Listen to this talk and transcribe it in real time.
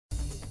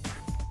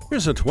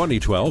Here's a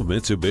 2012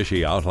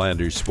 Mitsubishi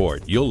Outlander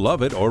Sport. You'll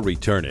love it or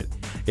return it.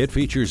 It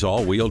features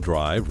all-wheel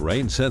drive,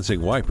 rain-sensing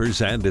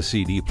wipers, and a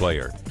CD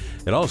player.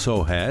 It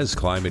also has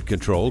climate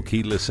control,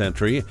 keyless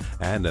entry,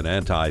 and an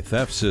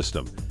anti-theft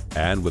system.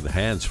 And with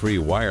hands-free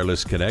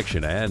wireless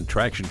connection and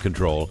traction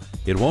control,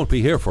 it won't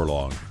be here for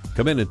long.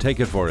 Come in and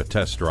take it for a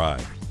test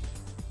drive.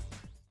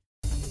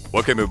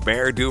 What can the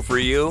Bear do for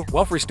you?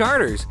 Well, for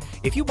starters,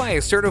 if you buy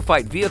a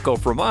certified vehicle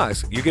from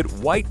us, you get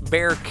White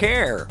Bear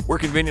Care. We're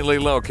conveniently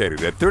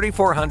located at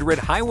 3400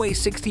 Highway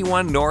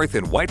 61 North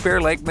in White Bear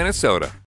Lake, Minnesota.